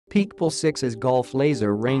PEAKPULSE 6 Golf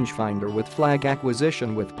Laser Rangefinder with flag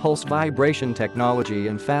acquisition with pulse vibration technology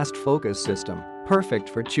and fast focus system, perfect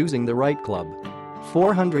for choosing the right club.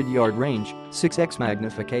 400-yard range, 6x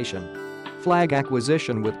magnification. Flag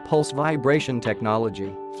acquisition with pulse vibration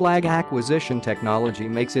technology. Flag acquisition technology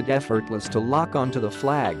makes it effortless to lock onto the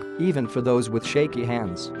flag, even for those with shaky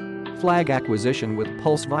hands. Flag acquisition with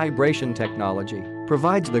pulse vibration technology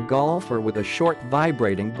provides the golfer with a short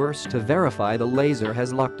vibrating burst to verify the laser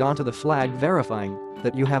has locked onto the flag, verifying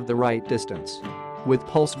that you have the right distance. With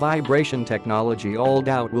pulse vibration technology, all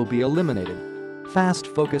doubt will be eliminated. Fast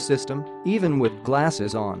focus system, even with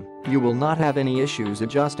glasses on, you will not have any issues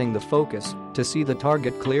adjusting the focus to see the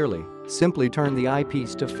target clearly. Simply turn the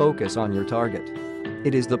eyepiece to focus on your target.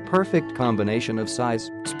 It is the perfect combination of size,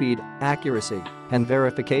 speed, accuracy, and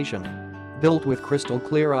verification. Built with crystal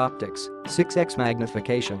clear optics, 6x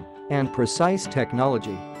magnification, and precise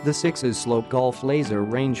technology, the 6's Slope Golf Laser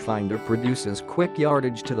Rangefinder produces quick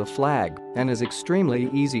yardage to the flag and is extremely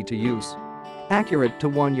easy to use. Accurate to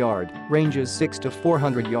 1 yard, ranges 6 to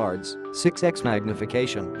 400 yards, 6x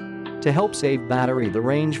magnification. To help save battery, the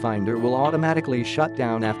rangefinder will automatically shut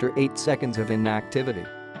down after 8 seconds of inactivity.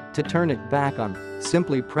 To turn it back on,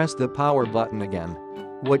 simply press the power button again.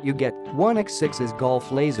 What you get: 1x6's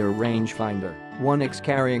Golf Laser Rangefinder, 1x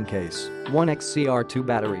carrying case, 1x CR2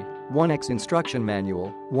 battery, 1x instruction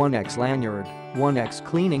manual, 1x lanyard, 1x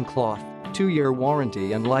cleaning cloth, 2-year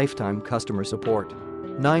warranty and lifetime customer support.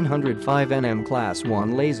 905 Nm Class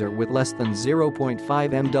 1 laser with less than 0.5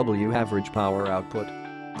 MW average power output.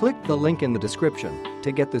 Click the link in the description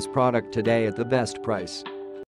to get this product today at the best price.